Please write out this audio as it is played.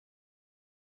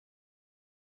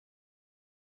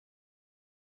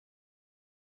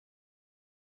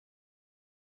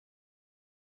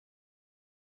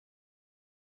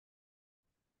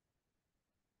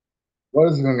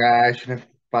What is going on, guys? Should I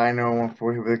find out one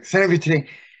for you? Excited for today.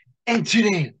 And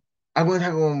today, I'm going to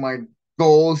talk about my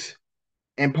goals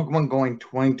in Pokemon Go in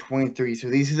 2023. So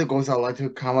these are the goals I'd like to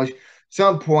accomplish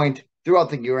some point throughout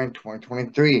the year in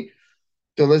 2023.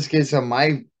 So let's get some.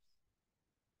 One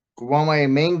of my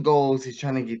main goals is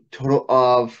trying to get a total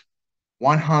of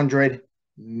 100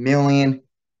 million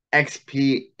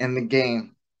XP in the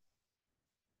game.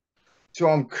 So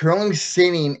I'm currently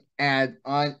sitting at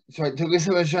on. So I took a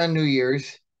semester on New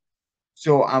Year's.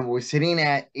 So I was sitting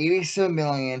at 87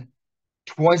 million.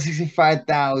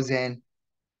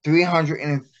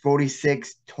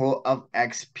 265,346 total of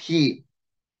XP.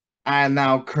 I am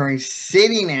now currently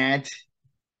sitting at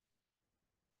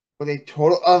with a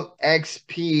total of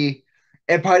XP.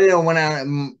 It probably didn't went out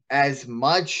as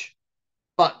much,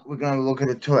 but we're gonna look at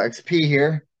the total XP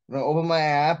here. I'm gonna open my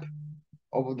app,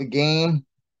 open the game,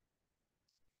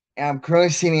 and I'm currently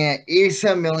sitting at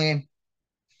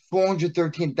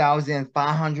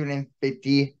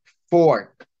 87,413,554.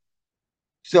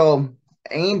 So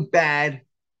ain't bad.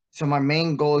 So my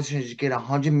main goal is to just get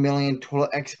 100 million total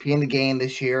XP in the game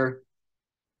this year.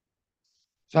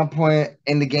 Some point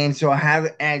in the game. So I have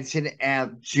it at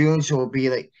June. So it'll be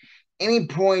like any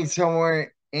point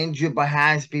somewhere in June, but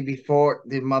has to be before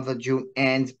the month of June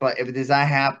ends. But if it does not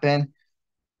happen,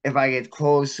 if I get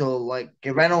close, so like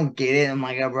if I don't get it, I'm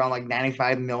like around like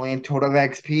 95 million total of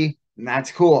XP, and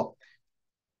that's cool.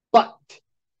 But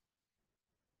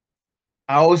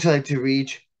I always like to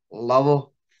reach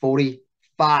level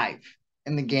 45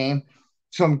 in the game.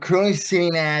 So I'm currently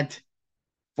sitting at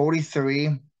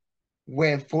 43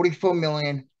 with 44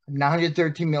 million,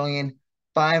 913 million,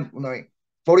 five, no, wait,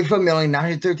 44 million,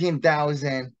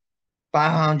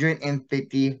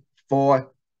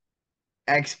 913,554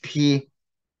 XP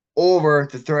over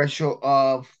the threshold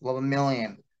of level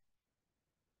million.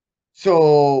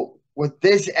 So with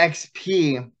this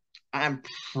XP, I'm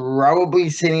probably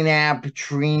sitting at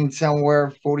between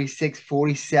somewhere 46,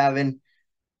 47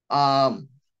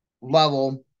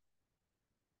 level,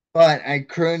 but I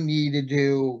currently need to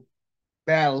do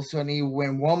battles, so I need to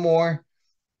win one more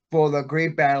for the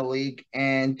Great Battle League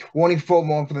and 24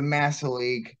 more for the Master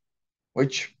League,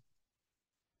 which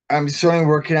I'm certainly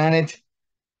working on it.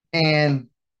 And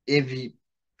if you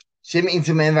send me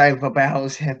some invite for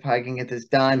battles, if I can get this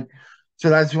done. So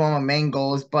that's one of my main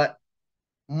goals. But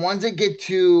once I get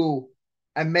to,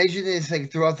 I measured this like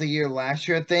throughout the year last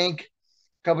year, I think, a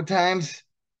couple times.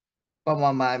 But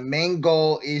my main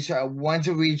goal is I want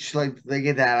to reach like they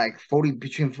get that like 40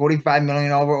 between 45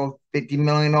 million over or 50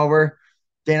 million over.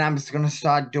 Then I'm just gonna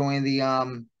start doing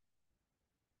the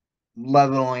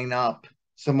leveling up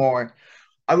some more.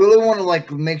 I really want to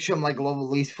like make sure I'm like level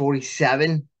at least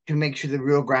 47 to make sure the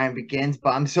real grind begins,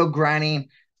 but I'm still grinding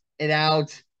it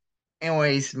out.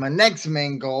 Anyways, my next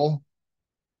main goal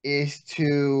is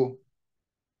to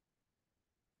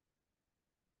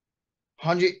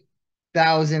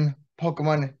 100,000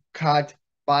 Pokemon caught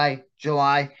by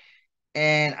July.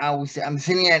 And I'm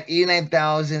sitting at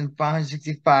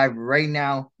 89,565 right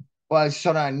now. But I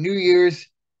started on New Year's.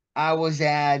 I was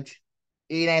at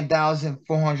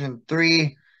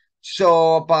 89,403.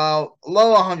 So about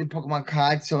low 100 Pokemon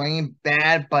cards. So it ain't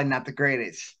bad, but not the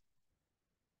greatest.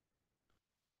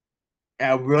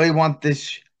 I really want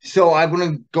this. So I'm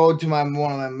gonna go to my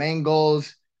one of my main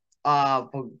goals.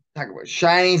 For talk about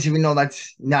shinies, even though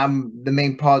that's not the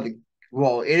main part of the.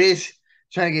 Well, it is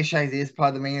trying to get shinies. It is part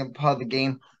of the main part of the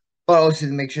game, but also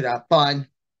to make sure that fun.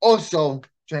 Also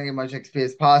trying to get much XP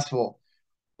as possible.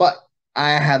 But I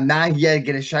have not yet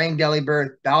get a shiny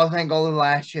Delibird. That was my goal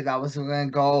last year. That was going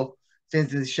to go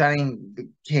since the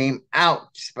shining came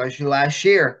out, especially last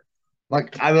year.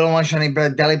 Like I really want shiny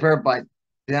Delibird, but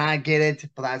did not get it.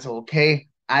 But that's okay.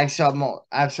 I still have more.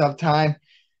 I still have time,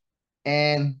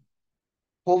 and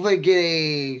hopefully get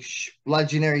a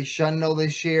legendary Shundo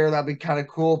this year. That'd be kind of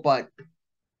cool. But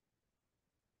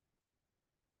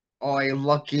or a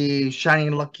lucky shiny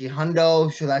lucky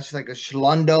Hundo. So that's like a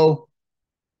Shlundo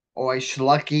or a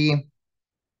Schlucky.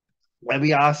 That'd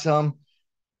be awesome.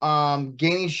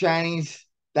 Gaining shinies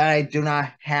that I do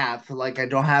not have. Like I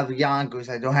don't have Yonkers,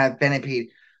 I don't have Venipede.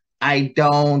 I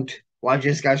don't. Well, I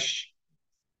just got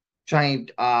shiny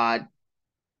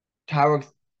Tyrox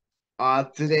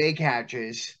through the egg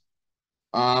catches.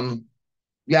 Um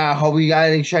yeah, I hope you got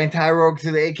any shiny Tyrox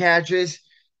through the egg catches.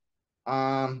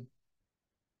 Um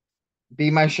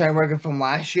be my shiny record from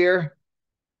last year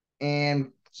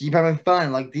and keep having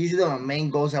fun. Like these are the main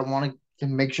goals I want to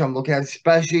make sure I'm looking at,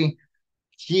 especially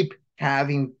keep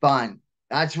having fun.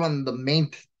 That's one of the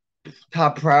main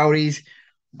top priorities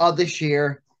of this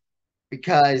year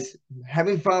because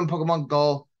having fun in Pokemon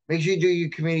Go Make sure you do your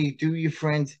community, do your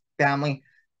friends, family.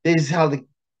 This is how the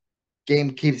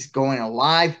game keeps going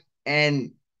alive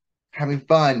and having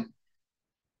fun.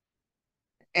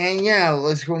 And yeah,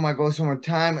 let's go with my goals one more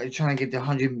time. I'm trying to get the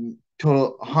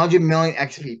 100 million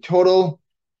XP total.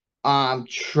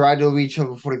 Try to reach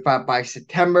over 45 by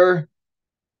September.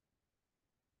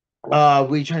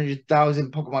 Reach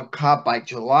 100,000 Pokemon Cop by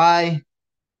July.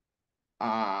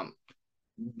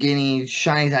 Getting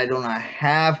shinies I do not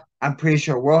have. I'm pretty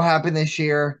sure will happen this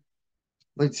year.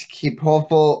 Let's keep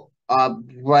hopeful.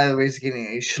 Whether it's getting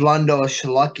a Schlundo, a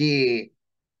Schlucky,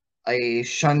 a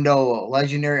Shundo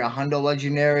Legendary, a Hundo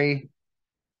Legendary.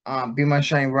 Be my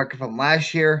shining record from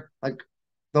last year. Like,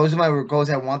 those are my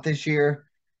goals I want this year.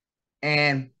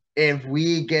 And if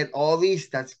we get all these,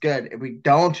 that's good. If we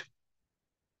don't,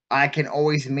 I can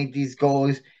always make these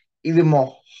goals even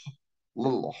more a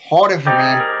little harder for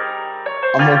me,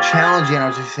 or more challenging,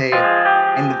 I'll just say,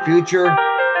 in the future.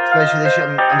 Especially this year,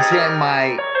 I'm setting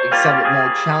my somewhat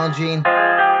more challenging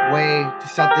way to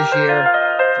start this year.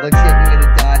 Let's see if we get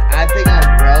it done. I think I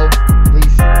will at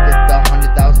least get the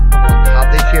 100,000 Pokemon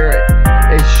Cop this year.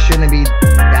 It shouldn't be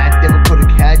that difficult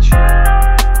to catch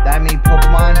that many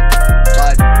Pokemon,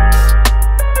 but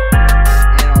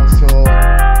and also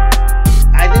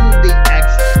I think the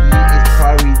XP is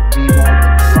probably be more of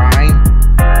the grind,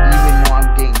 even though I'm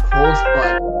getting close.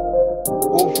 But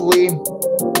hopefully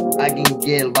I can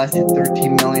get less than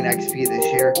 13 million XP this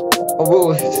year. But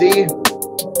we'll see.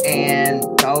 And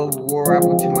that will wrap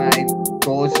up to my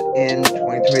goals in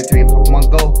 2023 Pokemon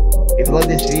Go. If you like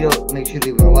this video, make sure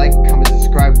to leave a like, comment,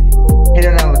 subscribe, hit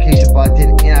the notification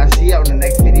button, and I'll see you on the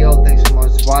next video. Thanks so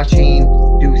much for watching.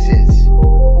 Deuces.